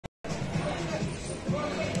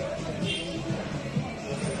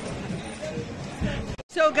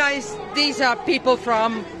So guys, these are people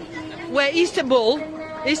from where? Istanbul.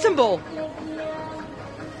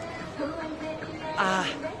 Ah.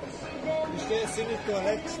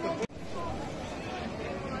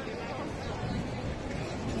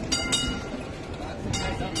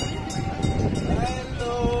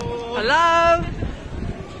 Hello.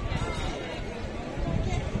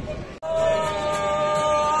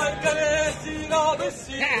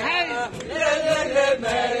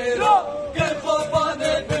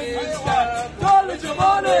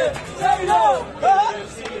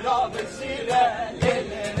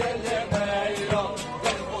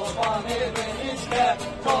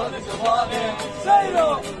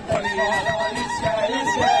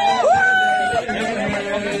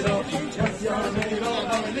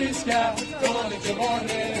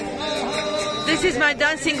 This is my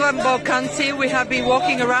dancing country. We have been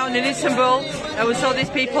walking around in Istanbul and we saw these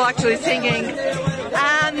people actually singing.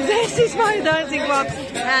 And this is my dancing club.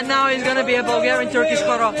 And now it's going to be a Bulgarian Turkish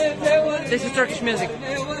koro. This is Turkish music.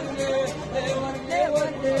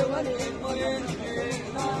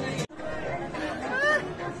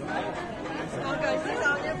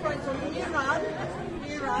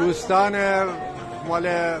 دوستان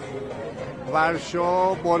مال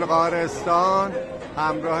ورشو بلغارستان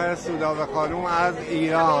همراه سودابه خانوم از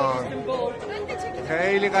ایران.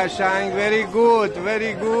 خیلی قشنگ. Very good,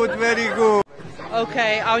 very good, very good.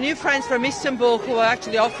 Okay, our new friends from Istanbul who are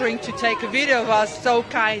actually offering to take a video of us. So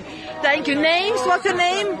kind. Thank you. Names? What's your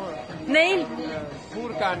name? Name?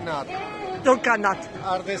 Furkanat. Turkanat.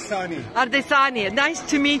 Ardesani. Ardesani. Nice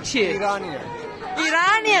to meet you. Iranian.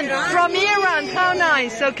 Iranian from Iran. How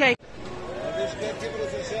nice. Okay.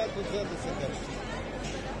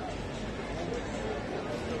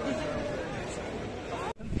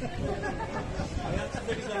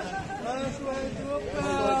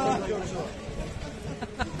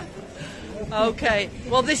 Okay,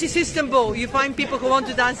 well this is Istanbul. You find people who want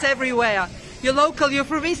to dance everywhere. You're local, you're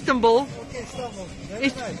from Istanbul?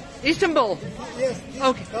 Istanbul? Yes.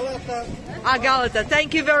 Okay. Galata. Ah, Galata.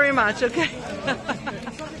 Thank you very much, okay.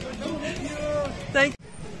 Thank you.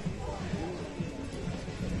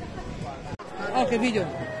 Okay, video.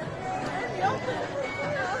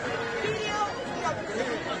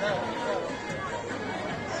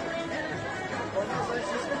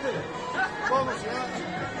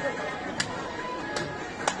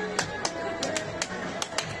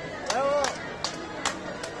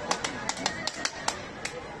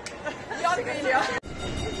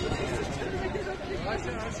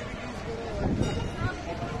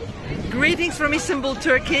 Greetings from Istanbul,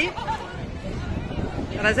 Turkey.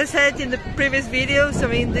 And as I said in the previous videos, I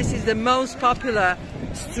mean, this is the most popular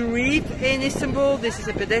street in Istanbul. This is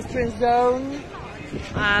a pedestrian zone.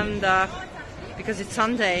 And because it's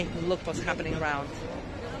Sunday, look what's happening around.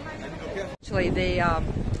 Actually, the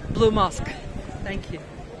Blue Mosque. Thank you.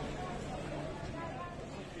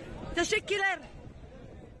 Teşekkürler.